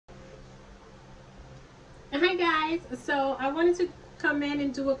Hi guys, so I wanted to come in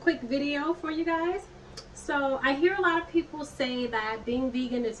and do a quick video for you guys. So I hear a lot of people say that being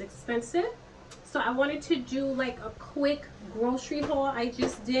vegan is expensive, so I wanted to do like a quick grocery haul. I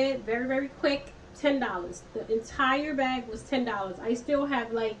just did very quick. $10. The entire bag was $10. I still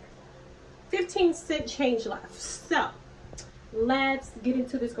have like 15-cent change left, so let's get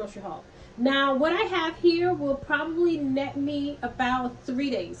into this grocery haul. Now what I have here will probably net me about 3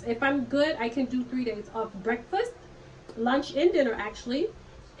 days. If I'm good, I can do 3 days of breakfast, lunch, and dinner actually.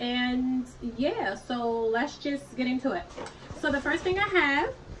 And yeah, so let's just get into it. So the first thing I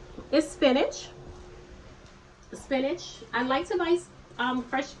have is spinach. I like to buy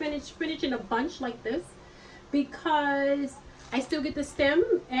fresh spinach in a bunch like this because I still get the stem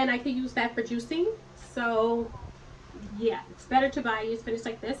and I can use that for juicing. So yeah, it's better to buy spinach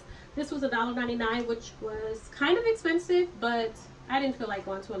like this. This was $1.99, which was kind of expensive, but I didn't feel like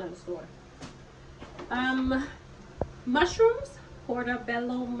going to another store. Mushrooms,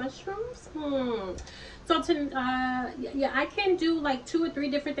 portobello mushrooms. So yeah, I can do like 2 or 3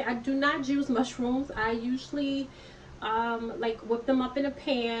 different things. I do not juice mushrooms. I usually like whip them up in a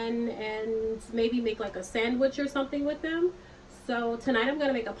pan and maybe make like a sandwich or something with them. So tonight I'm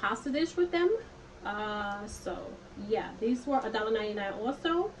gonna make a pasta dish with them. So yeah, these were $1.99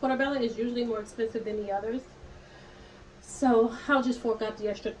 also. Portobello is usually more expensive than the others, so I'll just fork out the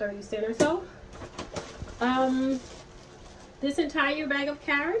extra 30 cents or so. This entire bag of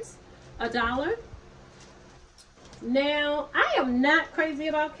carrots, $1. Now I am not crazy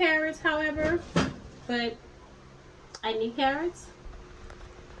about carrots, however, but I need carrots.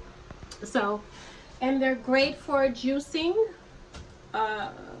 So, and they're great for juicing.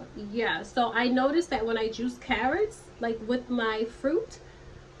 Yeah, so I noticed that when I juice carrots, like with my fruit,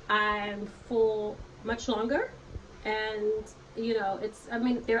 I'm full much longer. And you know, I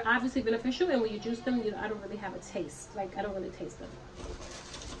mean, they're obviously beneficial, and when you juice them, I don't really have a taste. Like, I don't really taste them.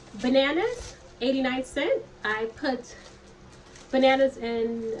 Bananas, 89 cents. I put bananas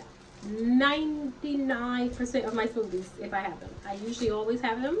in 99% of my smoothies if I have them. I usually always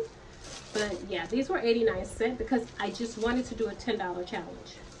have them. But yeah, these were 89 cents because I just wanted to do a $10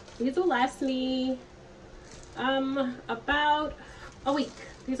 challenge. These will last me about a week.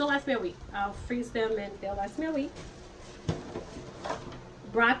 These will last me a week. I'll freeze them and they'll last me a week.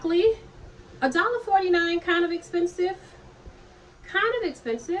 Broccoli, $1.49, kind of expensive.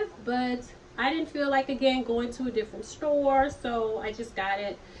 But I didn't feel like, again, going to a different store, so I just got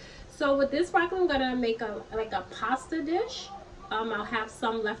it. So with this broccoli, I'm gonna make a pasta dish. I'll have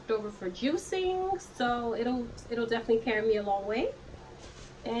some left over for juicing, so it'll definitely carry me a long way.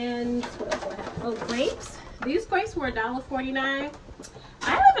 And what else do I have? Oh, grapes. These grapes were $1.49.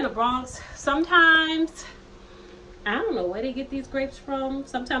 I live in the Bronx. Sometimes I don't know where they get these grapes from.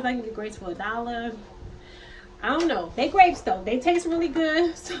 Sometimes I can get grapes for $1. I don't know. They grapes though. They taste really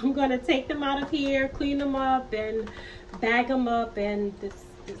good. So I'm gonna take them out of here, clean them up, and bag them up. And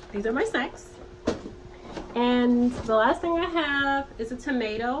these are my snacks. And the last thing I have is a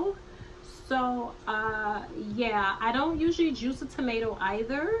tomato. So yeah, I don't usually juice a tomato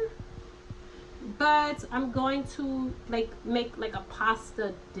either, but I'm going to make like a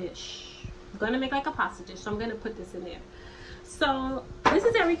pasta dish. I'm gonna make like a pasta dish, so I'm gonna put this in there. So this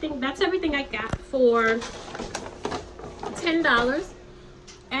is everything. That's everything I got for $10.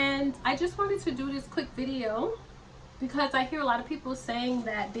 And I just wanted to do this quick video because I hear a lot of people saying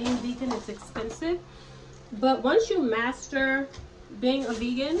that being vegan is expensive. But once you master being a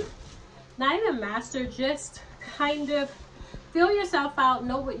vegan, not even master, just kind of feel yourself out,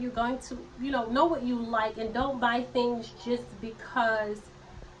 know what you're going to, know what you like, and don't buy things just because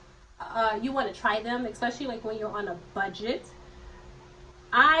you want to try them, especially like when you're on a budget.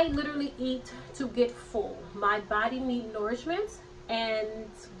 I literally eat to get full. My body needs nourishment, and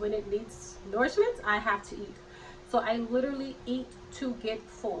when it needs nourishment, I have to eat. So I literally eat to get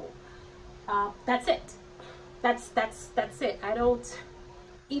full. That's it. That's it. I don't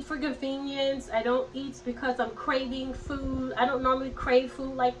eat for convenience. I don't eat because I'm craving food. I don't normally crave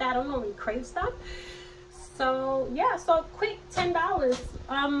food like that. I don't normally crave stuff. So yeah, so quick $10.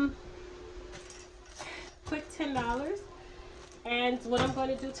 Quick $10. And what I'm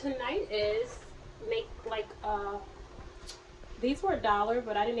going to do tonight is make like these were $1,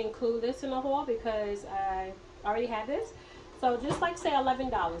 but I didn't include this in the haul because I already had this. So just like say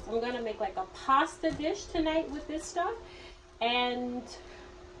 $11. I'm going to make like a pasta dish tonight with this stuff, and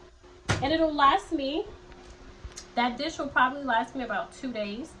it'll last me. That dish will probably last me about 2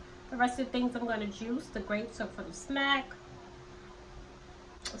 days. The rest of the things I'm going to juice. The grapes are for the snack.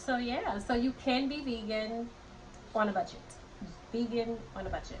 So yeah, so you can be vegan on a budget. Vegan on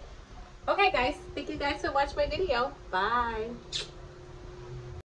a budget. Okay guys, thank you guys for watching my video. Bye.